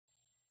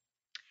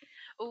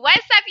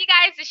What's up, you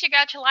guys? It's your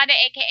girl Chalanda,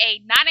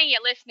 aka Nana. You're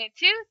listening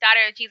to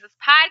Daughter of Jesus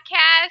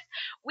podcast.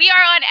 We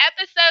are on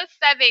episode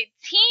 17,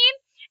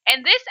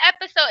 and this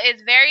episode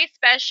is very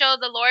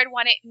special. The Lord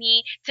wanted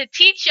me to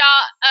teach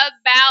y'all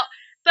about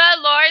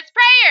the Lord's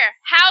Prayer,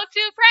 how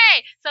to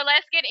pray. So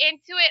let's get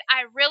into it.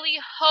 I really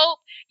hope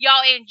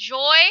y'all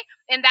enjoy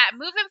and that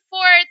moving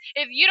forward,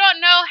 if you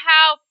don't know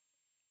how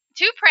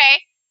to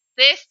pray,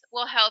 this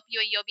will help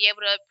you and you'll be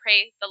able to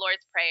pray the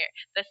Lord's Prayer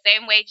the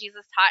same way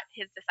Jesus taught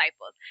his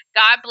disciples.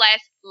 God bless.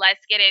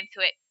 Let's get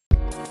into it.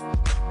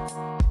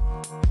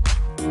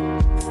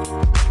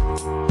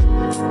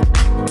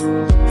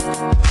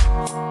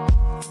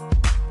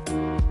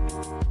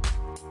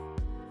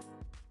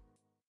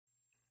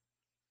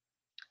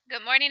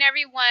 Good morning,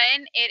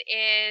 everyone. It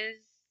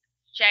is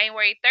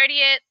January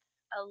 30th,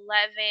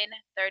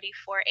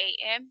 11:34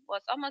 a.m. Well,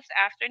 it's almost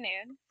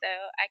afternoon, so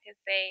I could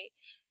say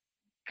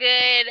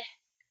good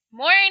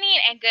morning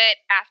and good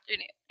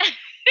afternoon.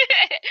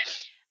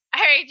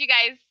 All right, you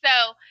guys.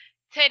 So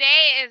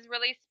today is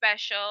really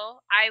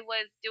special. I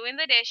was doing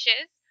the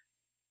dishes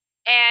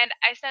and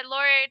I said,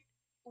 Lord,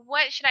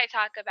 what should I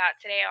talk about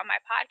today on my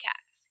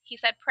podcast? He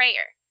said,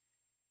 prayer.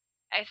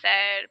 I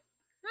said,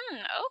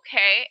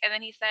 okay. And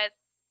then he said,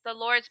 the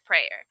Lord's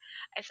Prayer.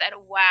 I said,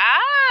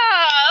 wow,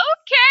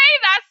 okay,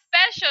 that's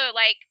special.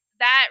 Like,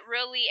 that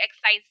really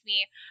excites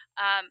me.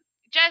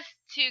 Just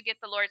to get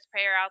the Lord's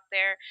Prayer out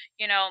there,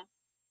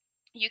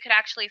 you could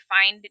actually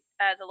find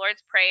the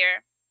Lord's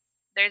Prayer.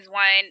 There's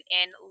one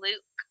in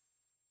Luke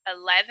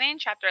 11,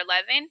 chapter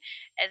 11,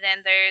 and then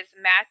there's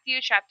Matthew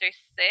chapter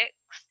 6,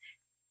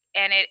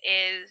 and it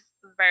is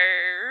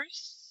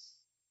verse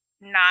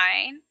 9,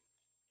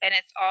 and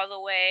it's all the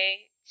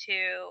way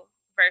to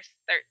verse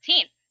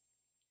 13.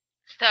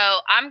 So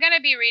I'm going to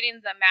be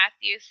reading the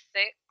Matthew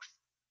 6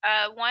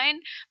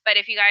 one, but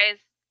if you guys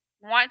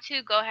want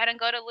to, go ahead and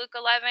go to Luke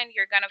 11.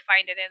 You're going to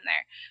find it in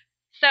there.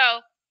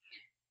 So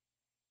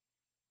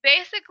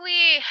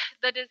basically,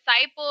 the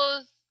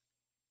disciples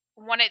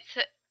wanted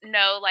to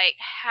know, like,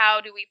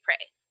 how do we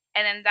pray?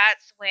 And then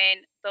that's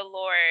when the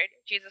Lord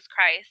Jesus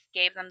Christ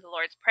gave them the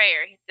Lord's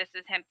Prayer. This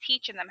is him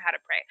teaching them how to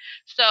pray.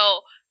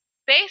 So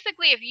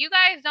basically, if you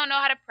guys don't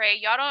know how to pray,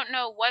 y'all don't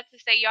know what to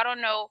say, y'all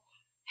don't know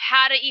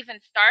how to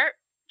even start,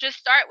 just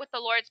start with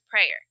the Lord's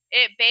Prayer.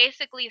 It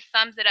basically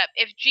sums it up.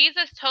 If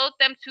Jesus told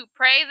them to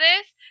pray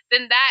this,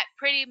 then that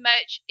pretty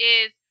much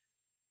is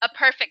a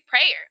perfect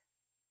prayer.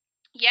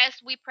 Yes,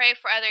 we pray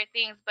for other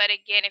things, but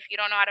again, if you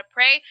don't know how to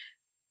pray,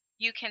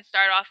 you can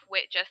start off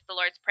with just the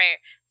Lord's Prayer.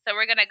 So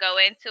we're going to go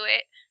into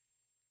it.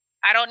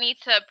 I don't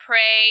need to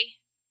pray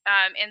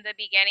in the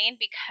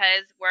beginning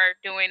because we're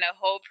doing a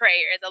whole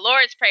prayer, the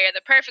Lord's Prayer,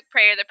 the perfect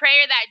prayer, the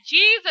prayer that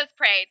Jesus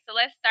prayed. So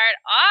let's start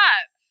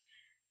off.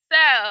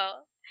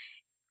 So,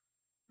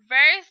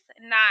 verse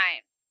 9.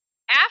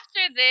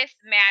 After this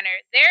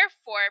manner,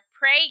 therefore,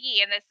 pray ye.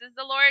 And this is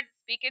the Lord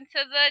speaking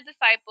to the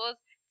disciples,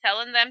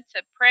 telling them to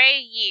pray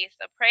ye.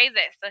 So pray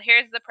this. So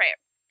here's the prayer.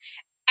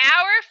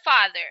 Our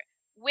Father,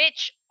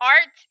 which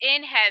art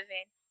in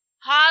heaven,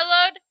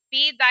 hallowed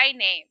be thy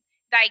name.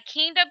 Thy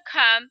kingdom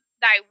come,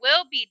 thy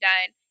will be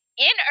done,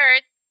 in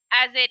earth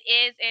as it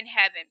is in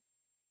heaven.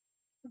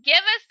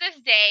 Give us this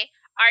day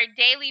our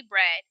daily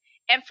bread,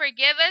 and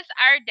forgive us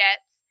our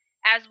debts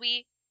as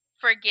we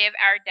forgive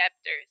our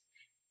debtors.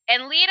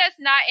 And lead us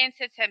not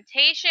into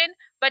temptation,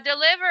 but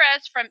deliver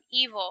us from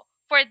evil.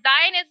 For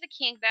thine is the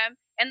kingdom,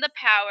 and the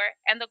power,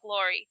 and the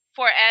glory,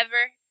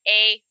 forever.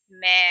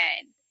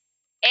 Amen.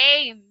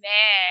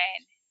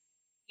 Amen.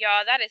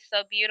 Y'all, that is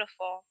so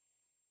beautiful.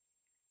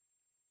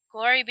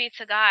 Glory be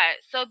to God.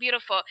 So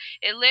beautiful.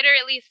 It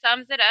literally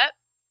sums it up.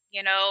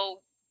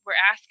 We're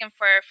asking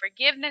for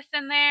forgiveness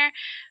in there.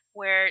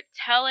 We're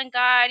telling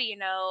God,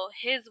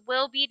 his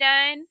will be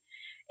done.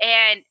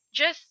 And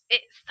just,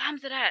 it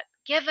sums it up.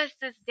 Give us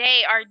this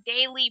day our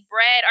daily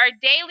bread. Our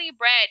daily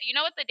bread. You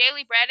know what the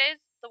daily bread is?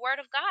 The Word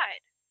of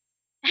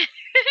God.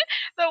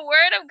 The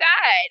Word of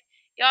God.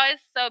 Y'all,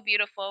 it's so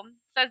beautiful.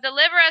 It says,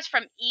 deliver us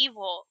from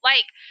evil.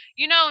 Like,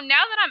 now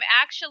that I'm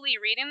actually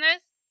reading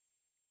this,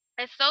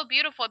 it's so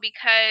beautiful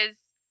because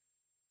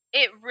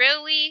it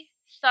really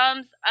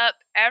sums up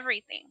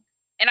everything.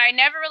 And I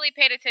never really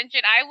paid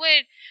attention. I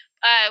would,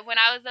 when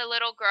I was a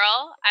little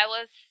girl, I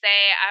would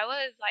say I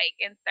was like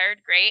in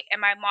third grade, and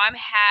my mom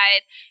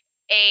had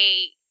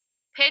a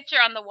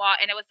picture on the wall,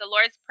 and it was the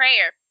Lord's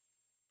Prayer.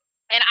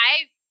 And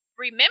I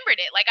remembered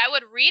it. Like, I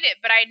would read it,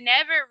 but I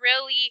never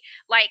really,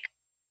 like,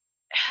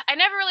 I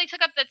never really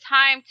took up the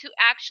time to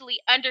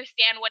actually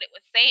understand what it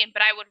was saying,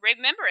 but I would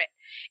remember it.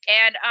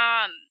 And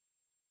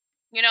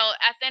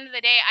at the end of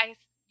the day,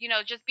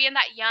 just being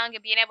that young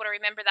and being able to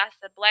remember, that's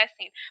a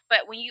blessing.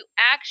 But when you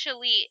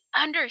actually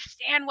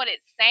understand what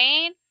it's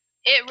saying,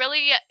 it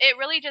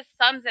really just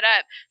sums it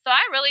up. So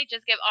I really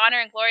just give honor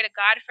and glory to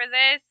God for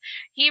this.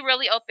 He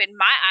really opened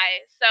my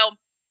eyes. So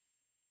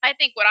I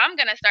think what I'm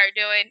gonna start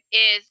doing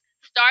is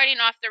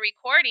starting off the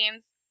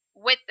recordings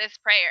with this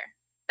prayer.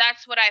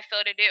 That's what I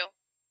feel to do.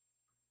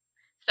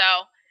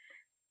 So,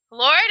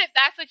 Lord, if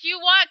that's what you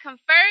want,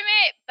 confirm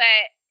it.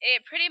 But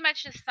it pretty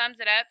much just sums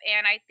it up,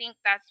 and I think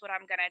that's what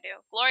I'm gonna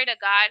do. Glory to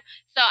God.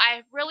 So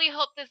I really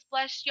hope this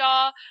blessed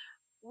y'all.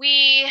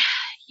 We,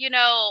 you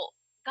know,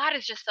 God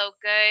is just so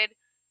good.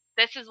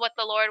 This is what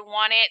the Lord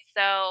wanted.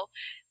 So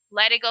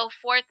let it go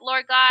forth,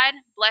 Lord God.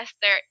 Bless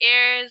their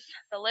ears,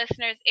 the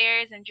listeners'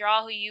 ears, and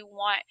draw who you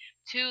want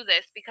to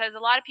this, because a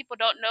lot of people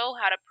don't know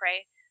how to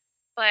pray.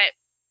 But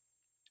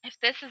if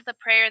this is the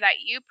prayer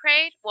that you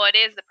prayed, well, it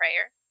is the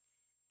prayer,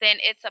 then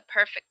it's a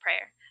perfect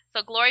prayer.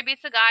 So glory be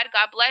to God.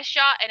 God bless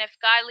y'all. And if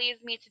God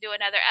leads me to do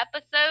another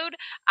episode,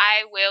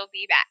 I will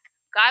be back.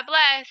 God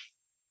bless.